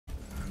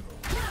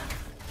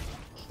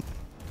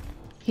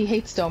He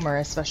hates Domer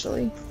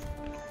especially.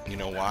 You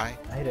know why?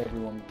 I hate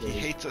everyone. He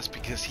hates us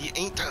because he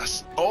ain't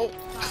us. Oh!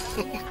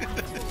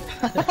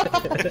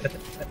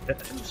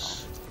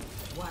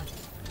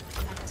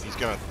 He's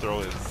gonna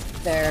throw it.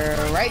 They're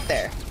right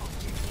there.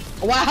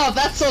 Wow,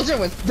 that soldier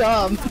was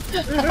dumb.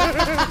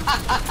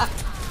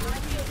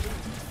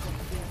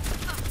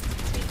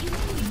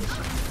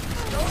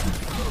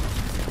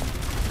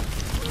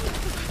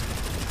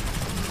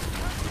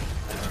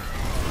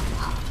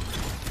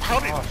 How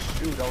did? Oh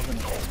shoot, I was gonna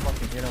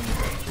fucking hit him.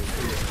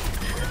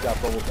 He got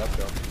bubbled up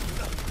though.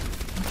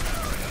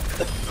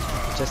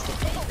 Just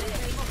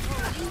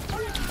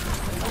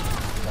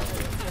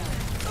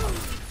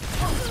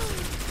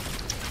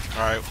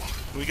Alright,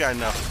 we got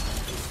enough.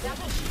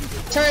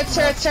 Turrets,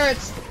 turrets,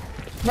 turrets!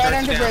 Right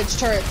under bridge,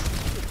 turrets.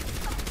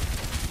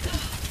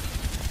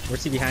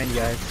 where's he behind you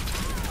guys?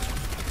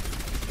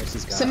 Where's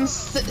he's gone?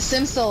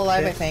 Sim's still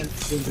alive, I think.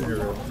 Sim's in the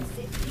room.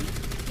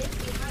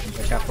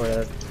 Watch out for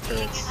the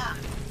turrets.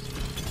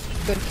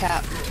 Good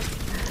cap.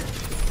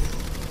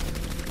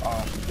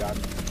 Oh, he got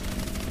me.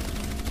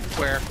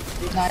 Where?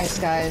 Nice,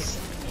 guys.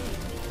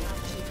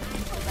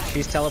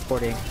 She's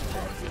teleporting.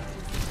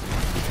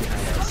 He's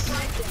behind us.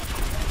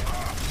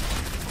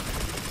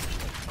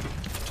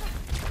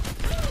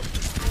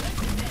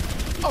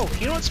 Oh,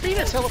 you know what?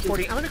 Speaking of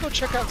teleporting, I'm gonna go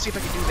check out and see if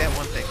I can do that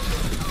one thing.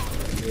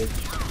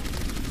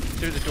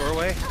 Through the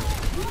doorway.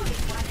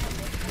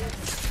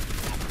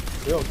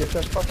 Yo, get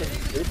that fucking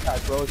blue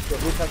tag, bro. It's the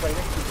blue tag right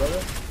next to you,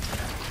 brother.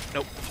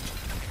 Nope.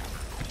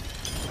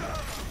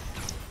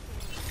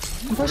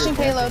 I'm pushing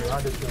payload.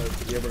 I'm just gonna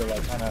be able to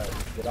like kind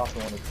of get off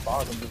on the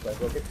spot. I'm just like,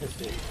 bro, get this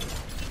shit.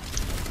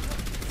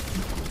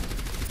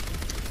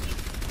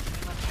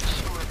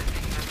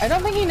 I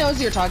don't think he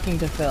knows you're talking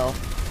to Phil.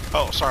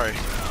 Oh, sorry.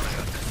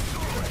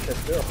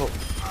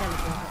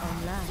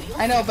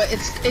 I know, but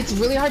it's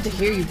really hard to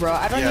hear you, bro.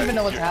 I don't even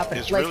know what's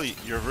happening. It's like, really,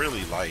 you're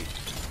really light.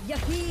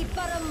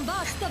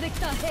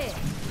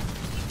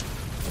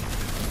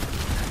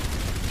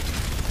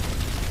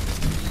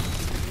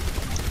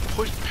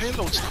 Push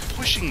payload, stop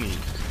pushing me.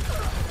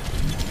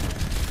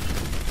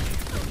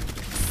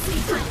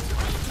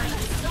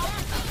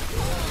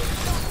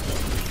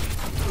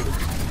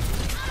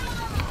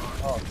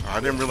 I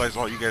didn't realize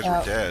all you guys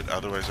were dead.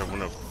 Otherwise, I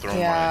wouldn't have thrown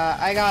yeah,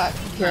 I got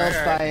killed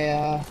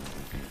by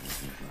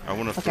I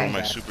wouldn't have thrown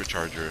my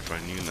supercharger if I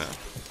knew that.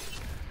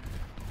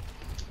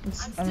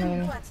 I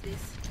mean,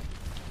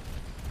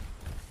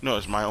 no,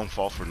 it's my own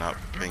fault for not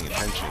paying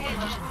attention. I'm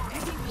just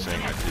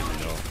saying I didn't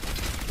know.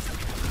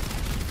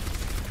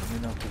 Let me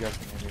know if you guys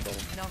can hear me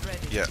better.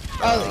 Yeah.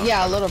 oh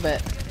yeah, a little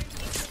bit.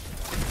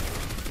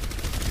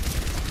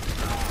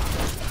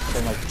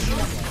 Been like 2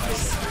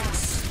 minutes.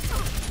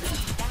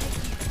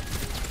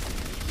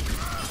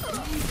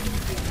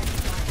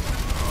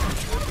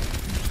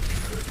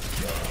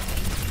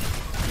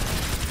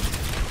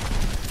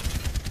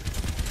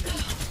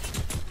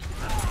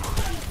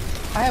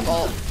 I have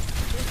ult.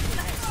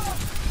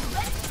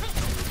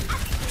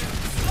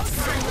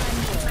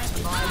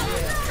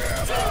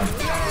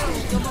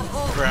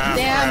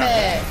 Damn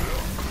it!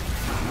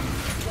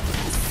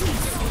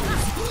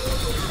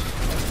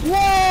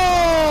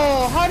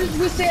 Whoa! How did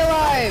we stay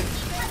alive?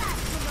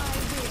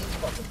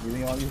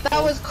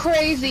 That was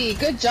crazy.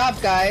 Good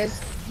job,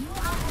 guys.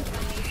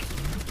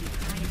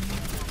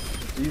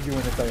 It's easy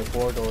when it's like a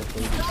corridor, so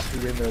you just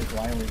shoot in there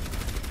blindly.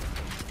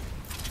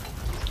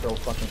 Throw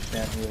fucking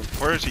stand wheels.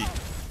 Where is he?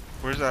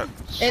 Where's that?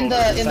 In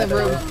the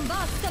room.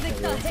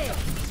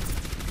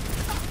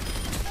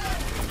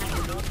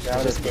 Get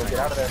out of there, get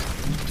out of there.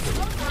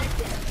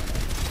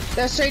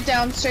 They're straight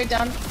down, straight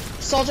down.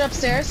 Soldier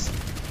upstairs.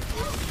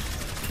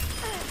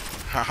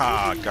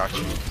 Haha, got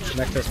you.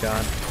 Nectar's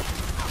gone.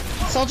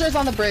 Soldier's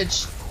on the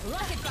bridge.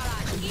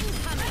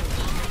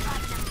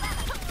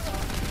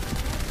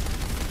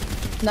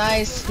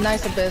 Nice,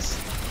 nice Abyss.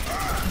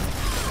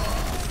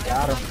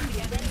 Got him.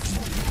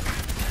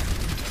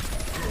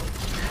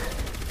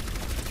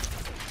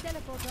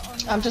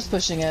 I'm just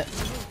pushing it.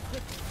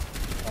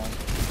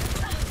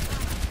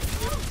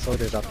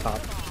 Soldier's up top.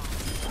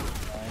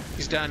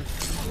 He's done.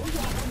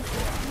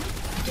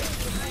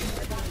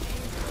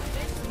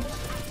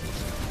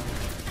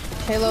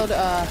 Payload,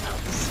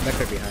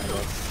 Nectar behind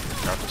us.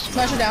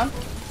 smash her down.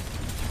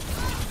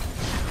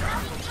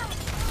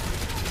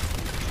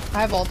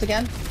 I have ult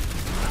again.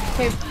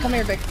 Okay, come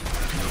here, Vic.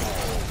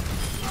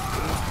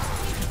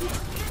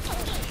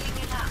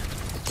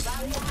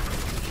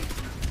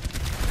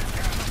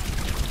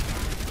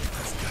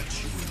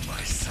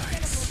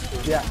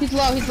 Yeah. He's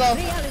low, he's low.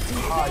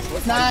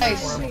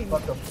 Nice.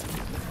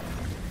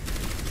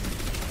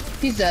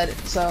 He's dead,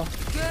 so.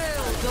 They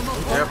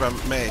have a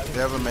May. They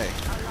have a May.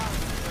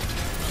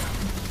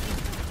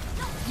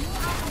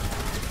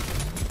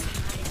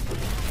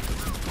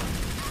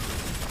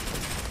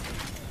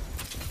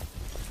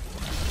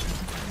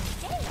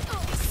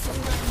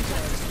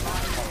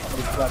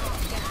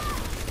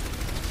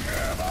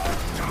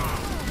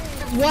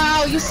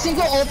 Wow, you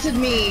single ulted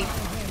me.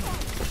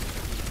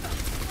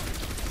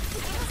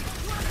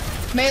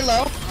 May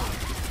low.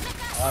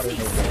 Out of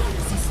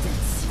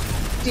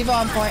nowhere. D.Va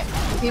on point.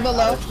 D.Va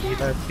low.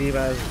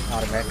 D.Va's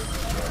out of mech.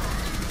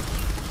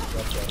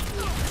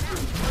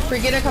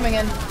 Brigitte coming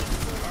in.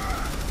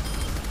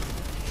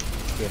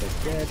 Kid is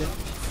dead.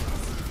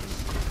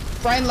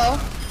 Brian low.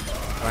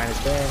 Ryan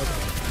is dead.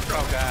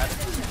 Oh god.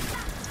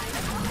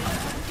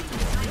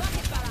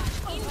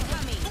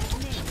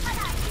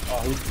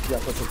 Oh, he's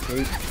got such a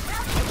cape.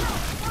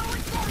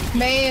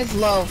 May is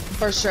low,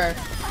 for sure.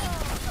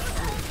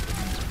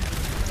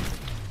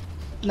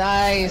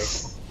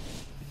 Nice.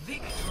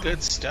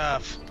 Good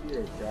stuff.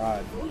 Dear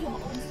God.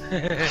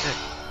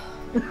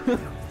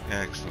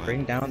 Excellent.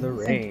 Bring down the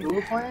rain.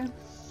 I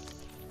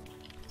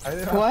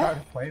didn't have What? time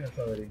to play this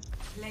already.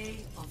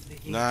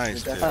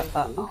 Nice,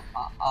 dude.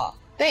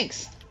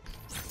 Thanks.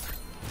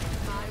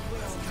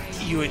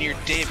 You and your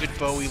David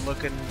Bowie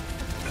looking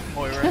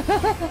Moira.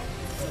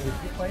 If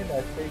you playing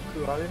that fake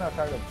too, how are they not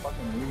tired of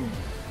fucking leaving?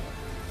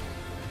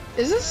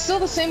 Is this still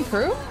the same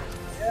crew?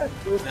 Yeah,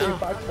 do a straight No.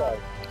 5-star.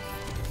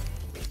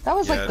 That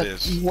was Yeah, like it the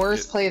is.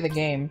 worst play of the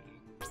game.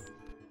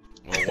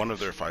 Well, one of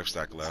their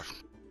 5-stack left.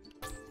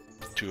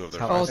 Two of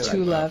their Oh, 5-stack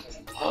two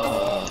left.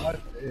 What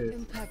is?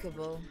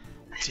 Impeccable.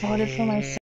 I voted for myself.